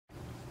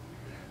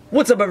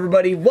What's up,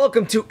 everybody?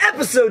 Welcome to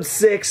episode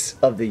 6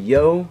 of the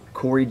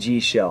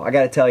YoCoryG show. I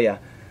gotta tell you,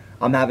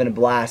 I'm having a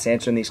blast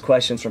answering these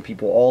questions from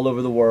people all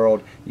over the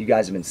world. You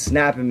guys have been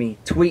snapping me,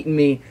 tweeting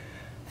me,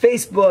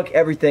 Facebook,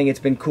 everything. It's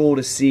been cool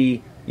to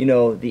see,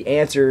 the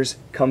answers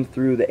come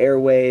through the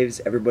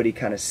airwaves, everybody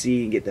kind of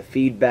see and get the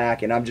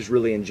feedback, and I'm just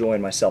really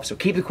enjoying myself. So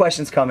keep the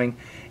questions coming,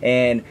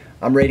 and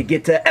I'm ready to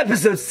get to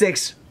episode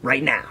 6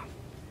 right now.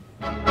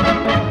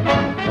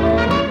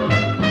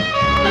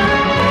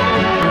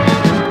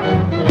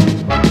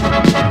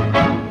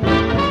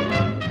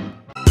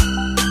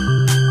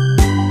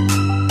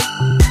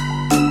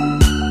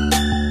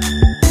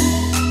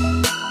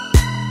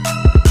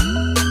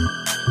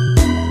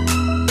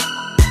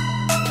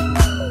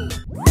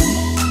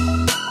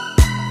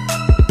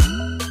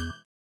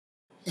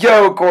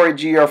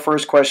 YoCoryG, our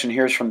first question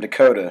here is from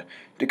Dakota.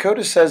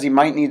 Dakota says he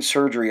might need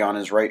surgery on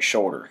his right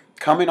shoulder.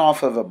 Coming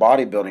off of a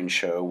bodybuilding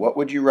show, what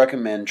would you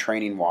recommend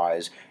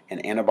training-wise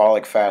and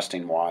anabolic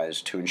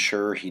fasting-wise to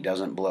ensure he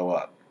doesn't blow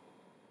up?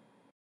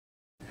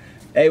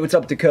 Hey, what's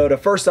up, Dakota?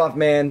 First off,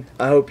 man,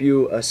 I hope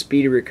you a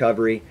speedy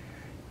recovery.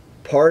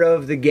 Part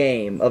of the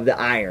game of the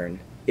iron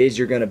is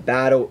you're going to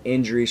battle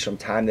injuries from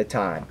time to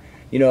time.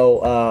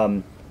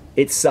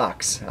 It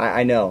sucks.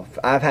 I know.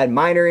 I've had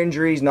minor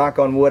injuries, knock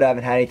on wood. I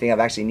haven't had anything I've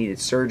actually needed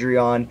surgery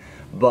on,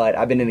 but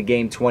I've been in the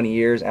game 20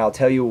 years, and I'll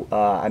tell you,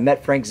 I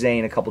met Frank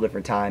Zane a couple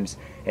different times,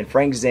 and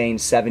Frank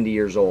Zane's 70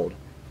 years old.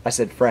 I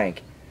said,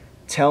 Frank,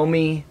 tell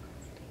me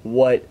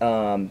what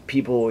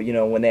people,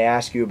 when they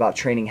ask you about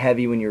training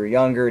heavy when you were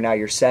younger, now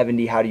you're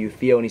 70, how do you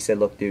feel? And he said,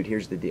 look, dude,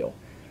 here's the deal.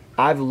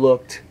 I've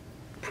looked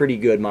pretty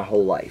good my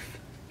whole life.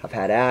 I've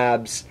had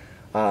abs.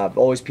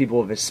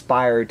 People have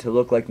aspired to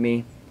look like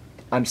me.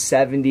 I'm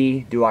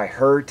 70. Do I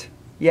hurt?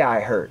 Yeah, I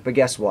hurt. But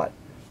guess what?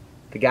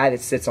 The guy that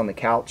sits on the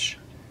couch,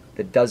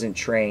 that doesn't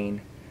train,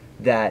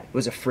 that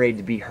was afraid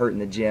to be hurt in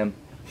the gym,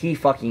 he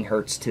fucking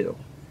hurts too.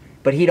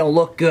 But he don't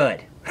look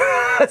good.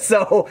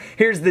 So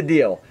here's the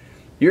deal.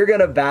 You're going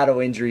to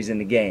battle injuries in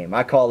the game.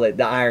 I call it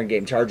the iron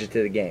game. Charge it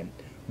to the game.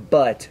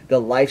 But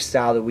the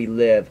lifestyle that we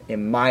live,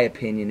 in my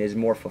opinion, is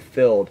more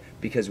fulfilled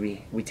because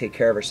we take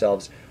care of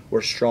ourselves.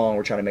 We're strong.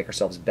 We're trying to make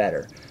ourselves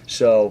better.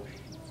 So,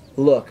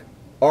 look.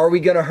 Are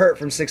we going to hurt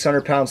from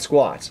 600-pound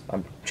squats?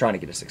 I'm trying to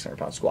get a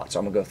 600-pound squat, so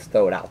I'm going to go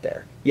throw it out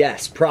there.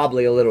 Yes,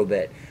 probably a little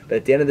bit. But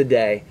at the end of the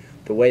day,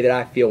 the way that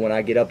I feel when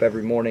I get up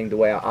every morning, the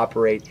way I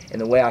operate,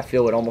 and the way I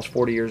feel at almost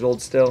 40 years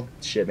old still,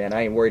 shit, man,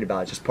 I ain't worried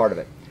about it. It's just part of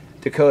it.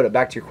 Dakota,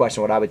 back to your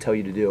question, what I would tell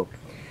you to do.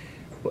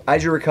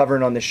 As you're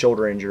recovering on this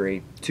shoulder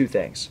injury, two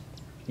things.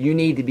 You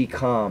need to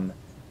become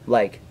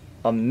like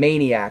a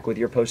maniac with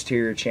your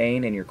posterior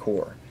chain and your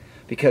core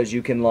because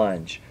you can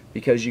lunge.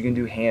 Because you can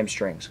do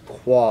hamstrings,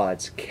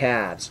 quads,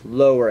 calves,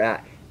 lower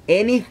abs.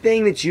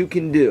 Anything that you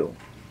can do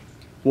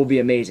will be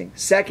amazing.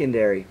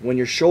 Secondary, when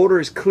your shoulder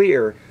is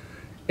clear,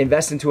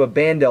 invest into a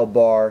Bandel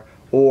bar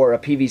or a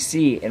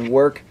PVC and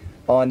work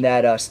on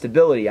that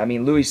stability. I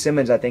mean, Louis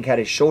Simmons, I think, had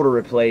his shoulder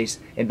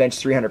replaced and benched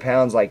 300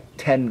 pounds like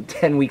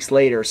 10 weeks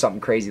later or something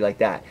crazy like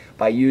that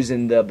by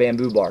using the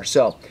bamboo bar.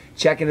 So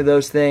check into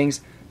those things.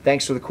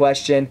 Thanks for the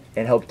question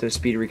and hope to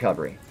speedy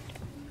recovery.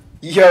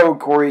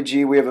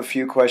 YoCoryG, we have a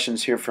few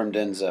questions here from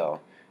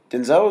Denzel.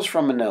 Denzel is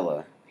from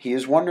Manila. He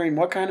is wondering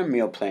what kind of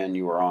meal plan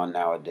you are on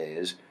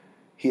nowadays.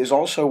 He is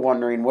also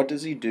wondering what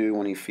does he do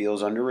when he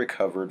feels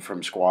under-recovered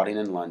from squatting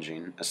and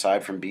lunging,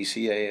 aside from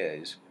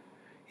BCAAs.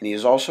 And he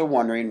is also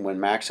wondering when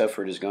Max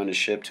Effort is going to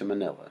ship to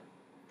Manila.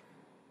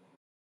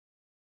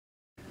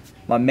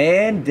 My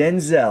man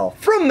Denzel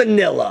from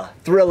Manila,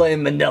 Thrilla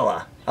in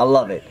Manila. I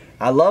love it.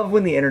 I love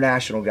when the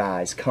international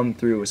guys come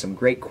through with some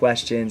great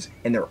questions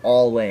and they're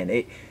all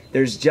in.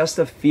 There's just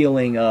a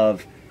feeling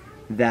of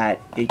that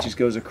it just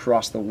goes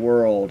across the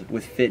world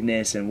with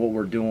fitness and what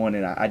we're doing,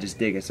 and I just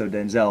dig it. So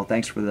Denzel,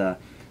 thanks for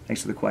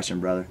the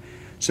question, brother.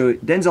 So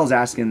Denzel's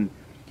asking,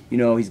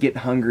 he's getting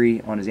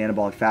hungry on his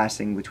anabolic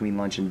fasting between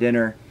lunch and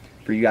dinner.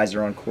 For you guys that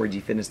are on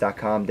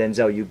CoryGFitness.com,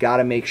 Denzel, you got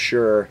to make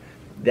sure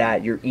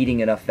that you're eating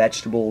enough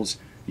vegetables.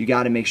 You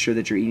got to make sure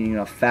that you're eating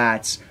enough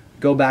fats.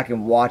 Go back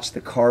and watch the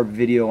carb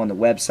video on the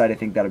website. I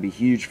think that'll be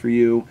huge for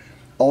you.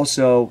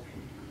 Also,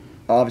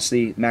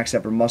 obviously, Max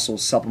Effort Muscle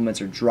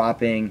supplements are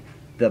dropping.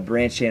 The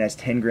branch chain has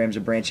 10 grams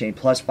of branch chain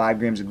plus 5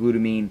 grams of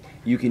glutamine.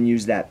 You can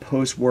use that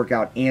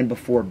post-workout and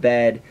before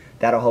bed.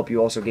 That'll help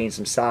you also gain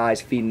some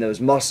size, feeding those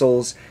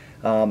muscles.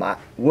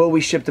 Will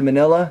we ship to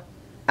Manila?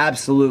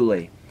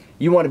 Absolutely.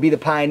 You want to be the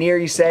pioneer,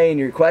 you say, in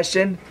your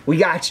question? We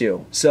got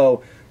you.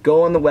 So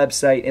go on the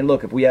website and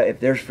look, if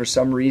there's for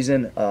some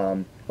reason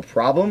a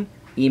problem,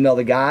 email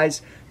the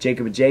guys.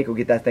 Jacob and Jake will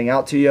get that thing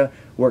out to you.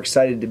 We're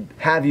excited to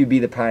have you be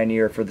the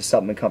pioneer for the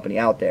supplement company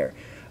out there.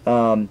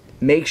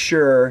 Make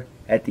sure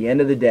at the end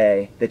of the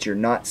day that you're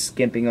not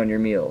skimping on your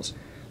meals.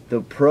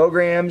 The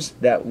programs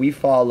that we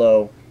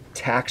follow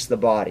tax the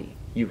body.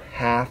 You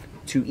have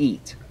to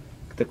eat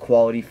the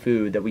quality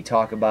food that we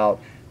talk about.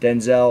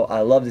 Denzel, I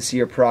love to see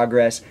your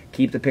progress.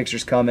 Keep the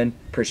pictures coming.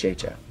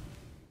 Appreciate you.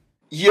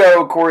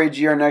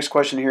 YoCoryG, our next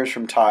question here is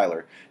from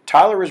Tyler.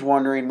 Tyler is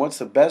wondering what's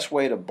the best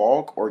way to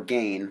bulk or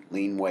gain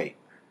lean weight.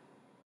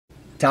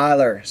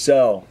 Tyler,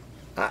 so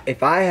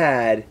if I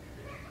had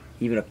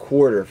even a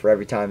quarter for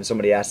every time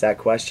somebody asked that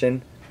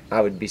question,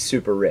 I would be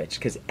super rich,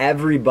 because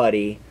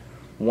everybody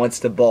wants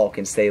to bulk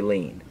and stay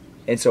lean.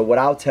 And so what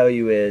I'll tell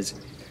you is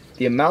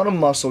the amount of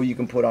muscle you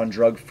can put on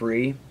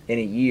drug-free in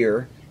a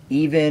year,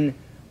 even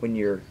when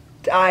your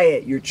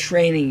diet, your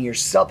training, your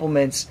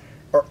supplements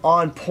are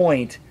on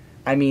point,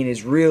 I mean,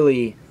 is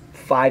really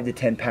 5 to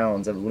 10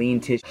 pounds of lean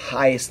tissue,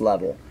 highest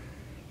level.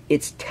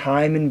 It's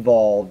time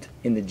involved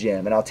in the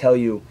gym, and I'll tell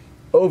you,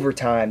 over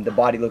time, the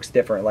body looks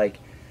different. Like,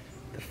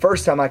 the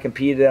first time I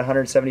competed at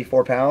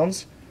 174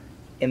 pounds,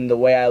 and the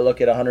way I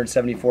look at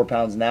 174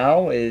 pounds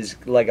now is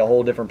like a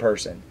whole different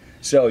person.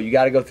 So you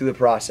got to go through the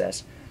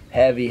process.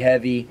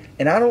 Heavy,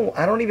 and I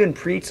don't even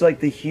preach like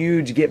the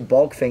huge get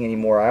bulk thing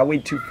anymore. I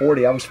weighed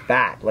 240. I was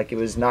fat. Like, it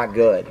was not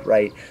good,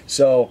 right?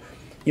 So,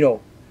 you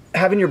know,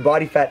 having your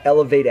body fat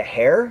elevate a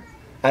hair,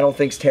 I don't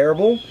think is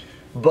terrible,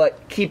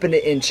 but keeping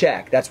it in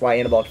check. That's why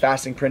anabolic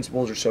fasting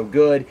principles are so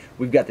good.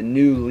 We've got the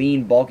new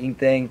lean bulking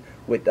thing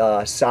with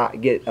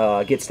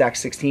Get Stack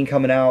 16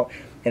 coming out,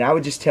 and I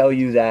would just tell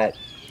you that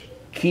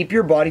keep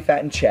your body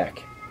fat in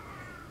check.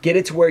 Get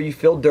it to where you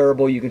feel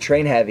durable, you can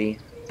train heavy,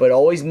 but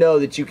always know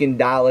that you can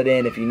dial it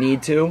in if you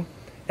need to,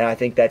 and I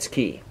think that's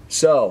key.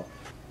 So,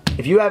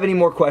 if you have any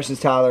more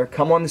questions, Tyler,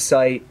 come on the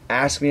site,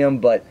 ask me them,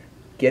 but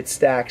Get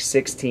Stack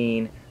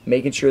 16,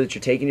 making sure that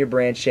you're taking your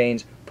branch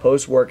chains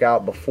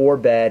post-workout, before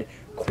bed,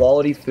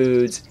 quality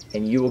foods,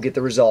 and you will get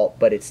the result,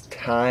 but it's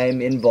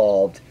time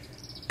involved.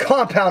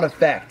 Compound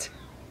effect.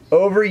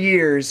 Over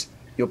years,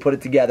 you'll put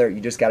it together. You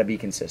just got to be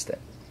consistent.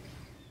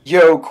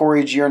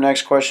 YoCoryG, our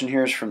next question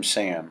here is from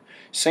Sam.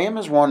 Sam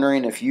is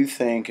wondering if you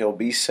think it'll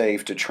be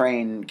safe to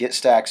train Get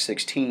Stack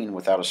 16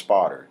 without a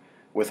spotter,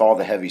 with all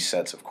the heavy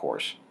sets, of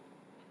course.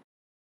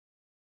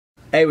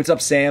 Hey, what's up,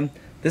 Sam?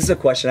 This is a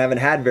question I haven't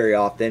had very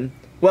often.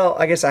 Well,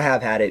 I guess I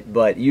have had it,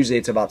 but usually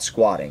it's about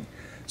squatting.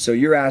 So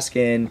you're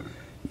asking,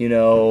 you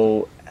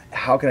know,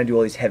 how can I do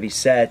all these heavy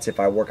sets if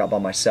I work out by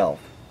myself?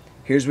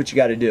 Here's what you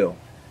got to do.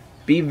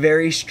 Be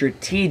very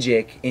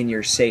strategic in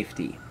your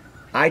safety.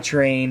 I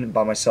train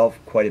by myself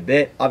quite a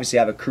bit. Obviously,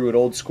 I have a crew at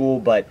Old School,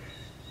 but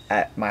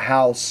at my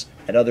house,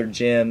 at other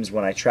gyms,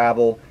 when I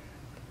travel,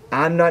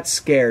 I'm not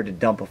scared to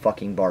dump a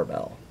fucking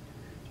barbell.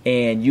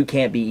 And you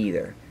can't be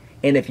either.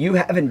 And if you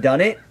haven't done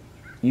it,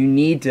 you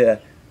need to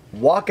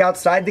walk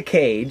outside the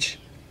cage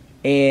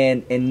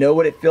and know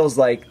what it feels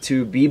like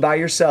to be by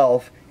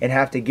yourself and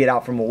have to get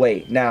out from a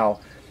weight. Now,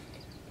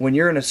 when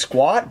you're in a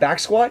squat, back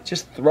squat,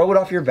 just throw it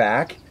off your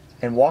back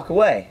and walk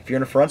away. If you're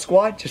in a front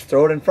squat, just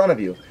throw it in front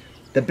of you.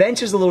 The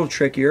bench is a little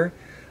trickier.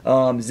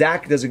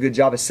 Zach does a good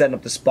job of setting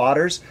up the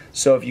spotters,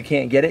 so if you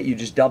can't get it, you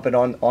just dump it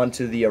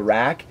onto the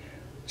rack.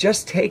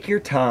 Just take your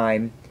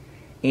time,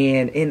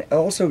 and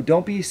also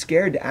don't be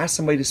scared to ask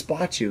somebody to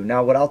spot you.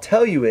 Now, what I'll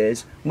tell you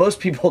is, most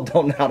people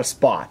don't know how to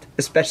spot,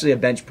 especially a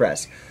bench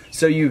press.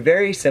 So you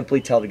very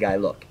simply tell the guy,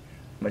 look,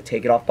 I'm going to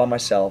take it off by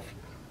myself,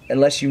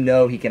 unless you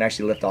know he can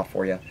actually lift off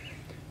for you.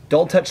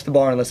 Don't touch the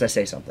bar unless I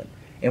say something.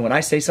 And when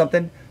I say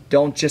something,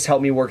 don't just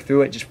help me work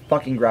through it, just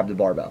fucking grab the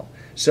barbell.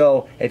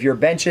 So if you're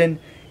benching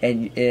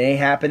and it ain't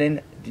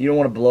happening, you don't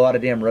want to blow out a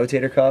damn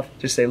rotator cuff,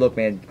 just say, look,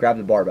 man, grab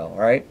the barbell, all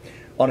right?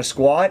 On a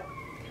squat,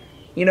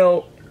 you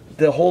know,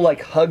 the whole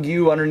like hug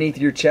you underneath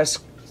your chest,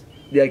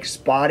 like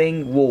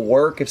spotting will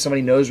work if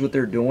somebody knows what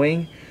they're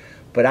doing,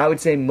 but I would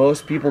say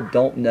most people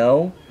don't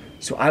know,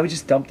 so I would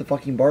just dump the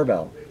fucking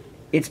barbell.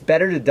 It's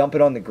better to dump it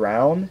on the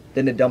ground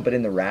than to dump it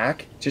in the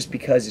rack, just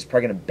because it's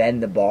probably going to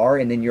bend the bar,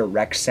 and then your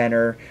rec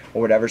center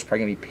or whatever is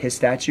probably going to be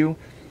pissed at you.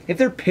 If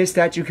they're pissed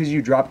at you because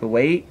you dropped the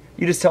weight,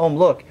 you just tell them,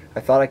 look, I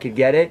thought I could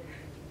get it,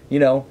 you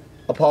know,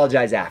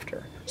 apologize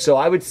after. So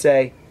I would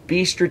say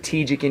be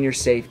strategic in your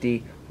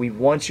safety. We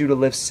want you to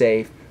lift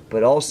safe,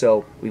 but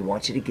also we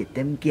want you to get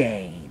them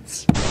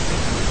gains.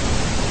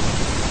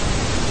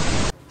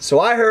 So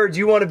I heard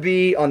you want to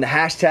be on the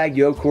hashtag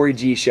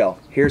YoCoryG show.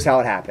 Here's how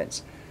it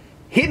happens.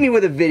 Hit me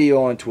with a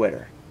video on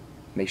Twitter.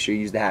 Make sure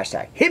you use the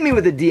hashtag. Hit me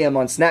with a DM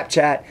on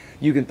Snapchat.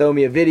 You can throw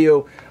me a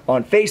video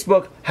on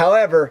Facebook.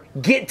 However,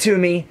 get to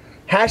me.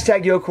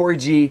 Hashtag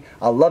YoCoryG.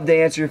 I love to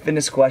answer your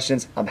fitness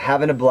questions. I'm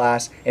having a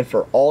blast. And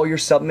for all your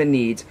supplement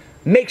needs,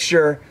 make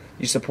sure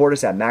you support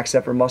us at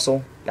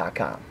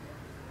maxeffortmuscle.com.